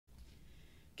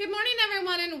Good morning,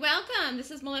 everyone, and welcome. This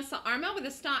is Melissa Armo with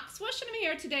the stock Swoosh, and I'm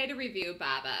here today to review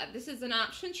BABA. This is an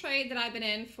option trade that I've been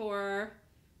in for,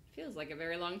 feels like a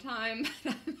very long time,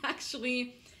 but I'm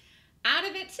actually out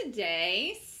of it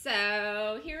today.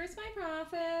 So here's my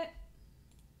profit.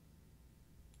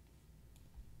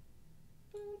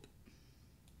 Boop.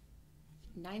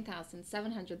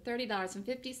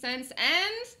 $9,730.50,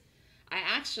 and I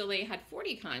actually had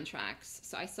 40 contracts,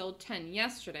 so I sold 10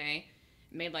 yesterday.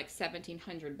 Made like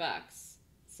 1,700 bucks.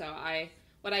 So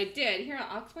what I did here,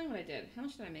 I'll explain what I did. How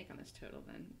much did I make on this total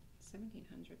then?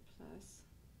 1,700 plus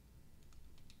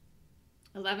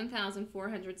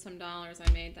 11,400 some dollars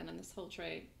I made then on this whole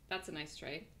trade. That's a nice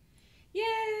trade.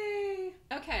 Yay!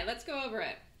 Okay, let's go over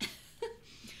it.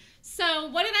 So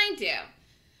what did I do?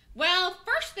 Well,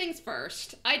 first things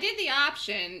first, I did the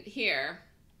option here.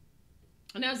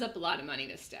 And I was up a lot of money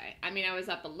this day. I mean, I was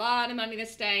up a lot of money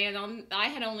this day, and I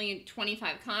had only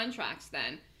 25 contracts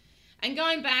then. And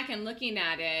going back and looking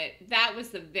at it, that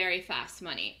was the very fast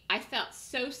money. I felt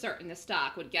so certain the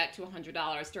stock would get to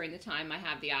 $100 during the time I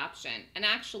have the option. And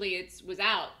actually, it was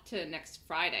out to next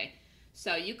Friday.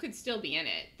 So you could still be in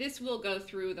it. This will go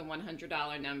through the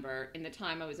 $100 number in the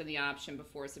time I was in the option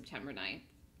before September 9th.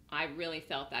 I really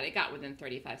felt that. It got within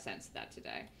 35 cents of that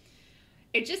today.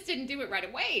 It just didn't do it right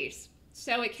away.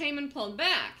 So it came and pulled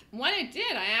back. When it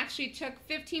did, I actually took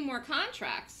 15 more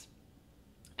contracts.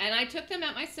 And I took them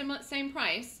at my same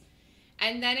price.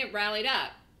 And then it rallied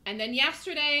up. And then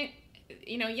yesterday,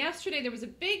 yesterday there was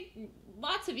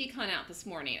lots of econ out this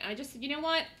morning. And I just said, you know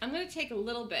what? I'm going to take a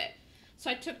little bit.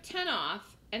 So I took 10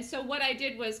 off. And so what I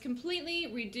did was completely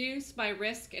reduce my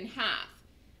risk in half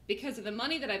because of the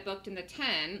money that I booked in the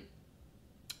 10.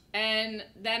 And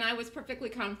then I was perfectly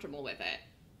comfortable with it.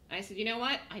 I said, you know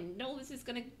what? I know this is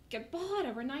going to get bought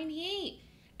over 98.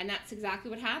 And that's exactly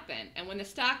what happened. And when the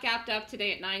stock gapped up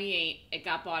today at 98, it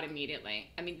got bought immediately.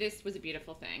 I mean, this was a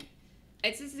beautiful thing.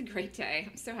 This is a great day.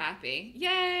 I'm so happy.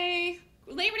 Yay!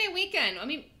 Labor Day weekend. I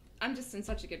mean, I'm just in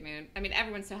such a good mood. I mean,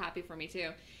 everyone's so happy for me,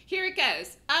 too. Here it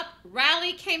goes. Up,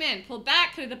 rally, came in. Pulled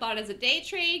back, could have bought as a day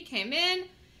trade. Came in,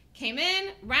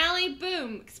 rally,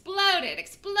 boom, exploded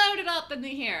up in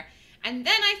the air. And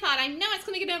then I thought, I know it's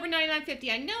going to get over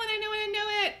 99.50. I know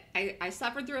it. I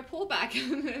suffered through a pullback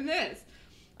in this.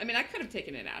 I mean, I could have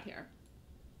taken it out here.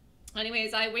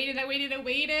 Anyways, I waited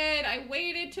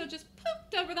till it just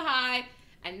pooped over the high.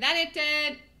 And then it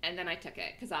did. And then I took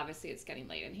it because obviously it's getting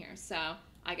late in here. So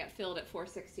I got filled at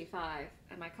 $4.65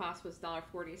 and my cost was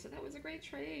 $1.40. So that was a great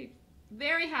trade.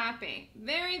 Very happy.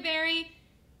 Very, very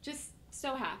just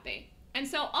so happy. And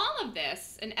so all of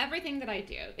this and everything that I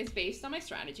do is based on my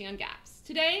strategy on gaps.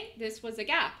 Today, this was a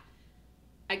gap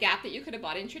that you could have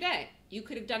bought intraday. You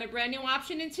could have done a brand new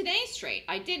option in today's trade.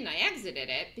 I didn't. I exited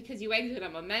it because you exit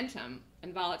on momentum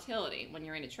and volatility when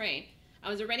you're in a trade. I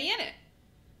was already in it.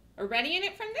 Already in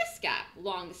it from this gap,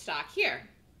 long the stock here.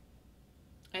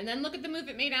 And then look at the move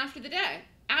it made after the day.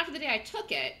 After the day I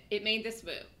took it, it made this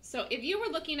move. So if you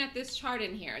were looking at this chart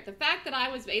in here, the fact that I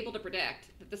was able to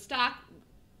predict that the stock,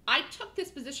 I took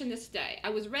this position this day. I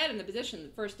was red in the position the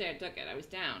first day I took it. I was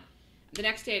down. The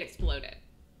next day it exploded.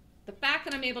 The fact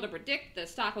that I'm able to predict the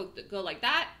stock will go like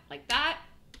that,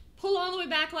 pull all the way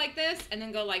back like this, and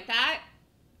then go like that,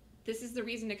 this is the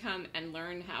reason to come and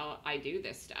learn how I do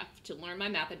this stuff, to learn my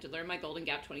method, to learn my Golden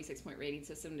Gap 26-point rating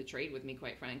system, to trade with me,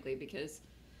 quite frankly, because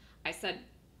I said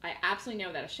I absolutely know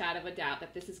without a shadow of a doubt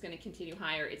that this is going to continue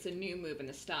higher. It's a new move in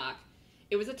the stock.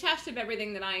 It was a test of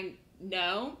everything that I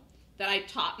know, that I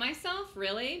taught myself,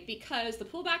 really, because the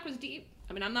pullback was deep.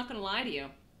 I mean, I'm not going to lie to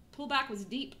you. Pullback was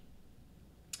deep.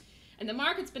 And the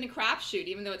market's been a crapshoot.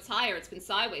 Even though it's higher, it's been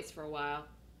sideways for a while.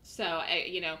 So,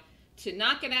 to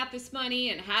not get out this money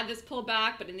and have this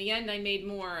pullback, but in the end I made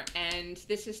more, and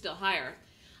this is still higher.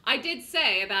 I did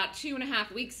say about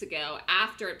 2.5 weeks ago,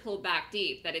 after it pulled back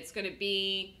deep, that it's going to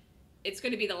be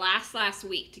the last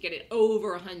week to get it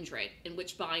over 100, in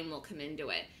which buying will come into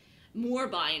it. More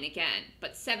buying again,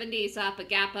 but 7 days up, a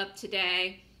gap up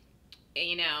today,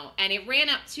 and it ran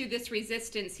up to this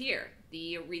resistance here.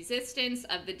 The resistance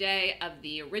of the day of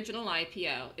the original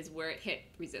IPO is where it hit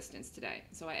resistance today.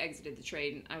 So I exited the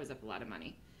trade and I was up a lot of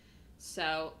money.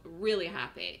 So really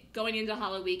happy. Going into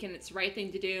Halloween weekend, it's the right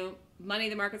thing to do. Monday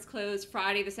the market's closed.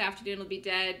 Friday this afternoon will be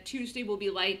dead. Tuesday will be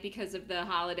light because of the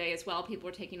holiday as well. People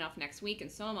are taking off next week, and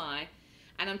so am I.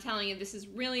 And I'm telling you, this is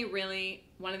really, really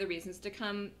one of the reasons to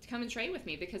come and trade with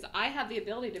me, because I have the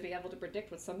ability to be able to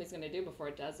predict what something's going to do before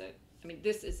it does it. I mean,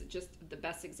 this is just the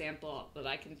best example that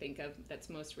I can think of that's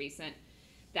most recent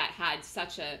that had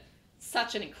such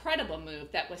an incredible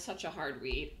move that was such a hard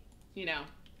read.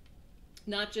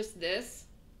 Not just this.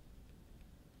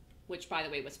 which by the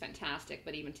way was fantastic.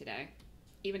 But even today,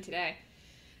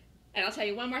 and I'll tell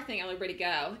you one more thing, I'll ready to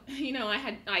go. You know,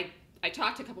 I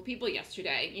talked to a couple people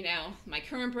yesterday, you know, my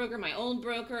current broker, my old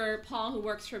broker, Paul, who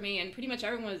works for me, and pretty much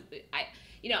everyone was,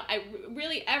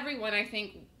 really everyone, I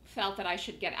think, felt that I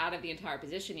should get out of the entire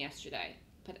position yesterday,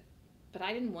 but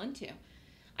I didn't want to.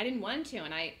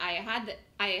 And I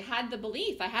had the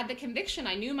belief, I had the conviction,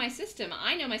 I knew my system.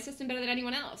 I know my system better than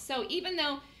anyone else. So even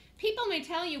though people may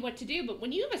tell you what to do, but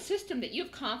when you have a system that you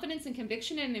have confidence and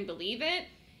conviction in and believe it,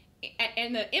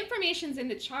 and the information's in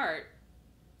the chart,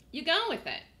 you go with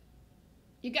it.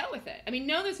 I mean,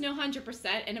 no, there's no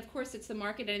 100%, and of course it's the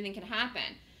market, anything can happen.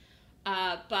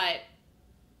 But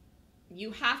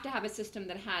you have to have a system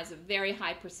that has a very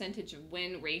high percentage of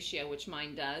win ratio, which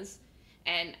mine does.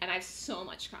 And I have so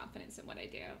much confidence in what I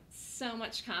do. So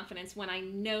much confidence when I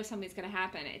know something's going to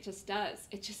happen. It just does.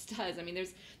 I mean,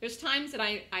 there's times that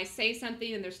I say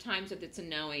something, and there's times that it's a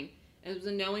knowing. And it was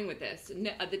a knowing with this.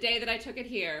 The day that I took it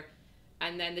here,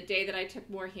 and then the day that I took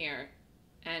more here,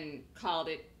 and called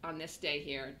it on this day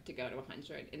here to go to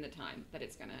 100 in the time that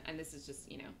it's going to. And this is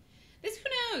just, you know, this,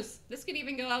 who knows? This could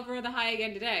even go over the high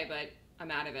again today, but I'm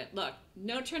out of it. Look,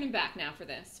 no turning back now for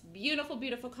this. Beautiful,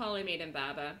 beautiful call I made in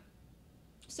Baba.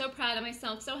 So proud of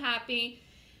myself, so happy.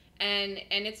 And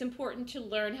it's important to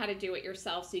learn how to do it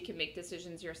yourself so you can make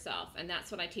decisions yourself. And that's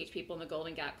what I teach people in the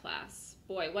Golden Gap class.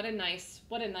 Boy, what a nice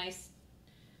way to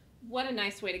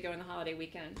go in the holiday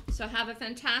weekend. So have a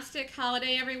fantastic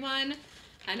holiday, everyone.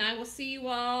 And I will see you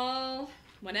all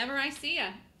whenever I see you.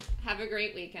 Have a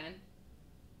great weekend.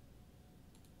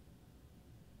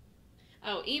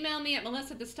 Oh, email me at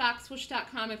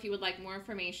melissa@thestockswoosh.com if you would like more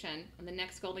information on the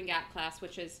next Golden Gap class,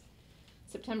 which is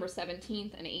September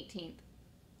 17th and 18th.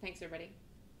 Thanks, everybody.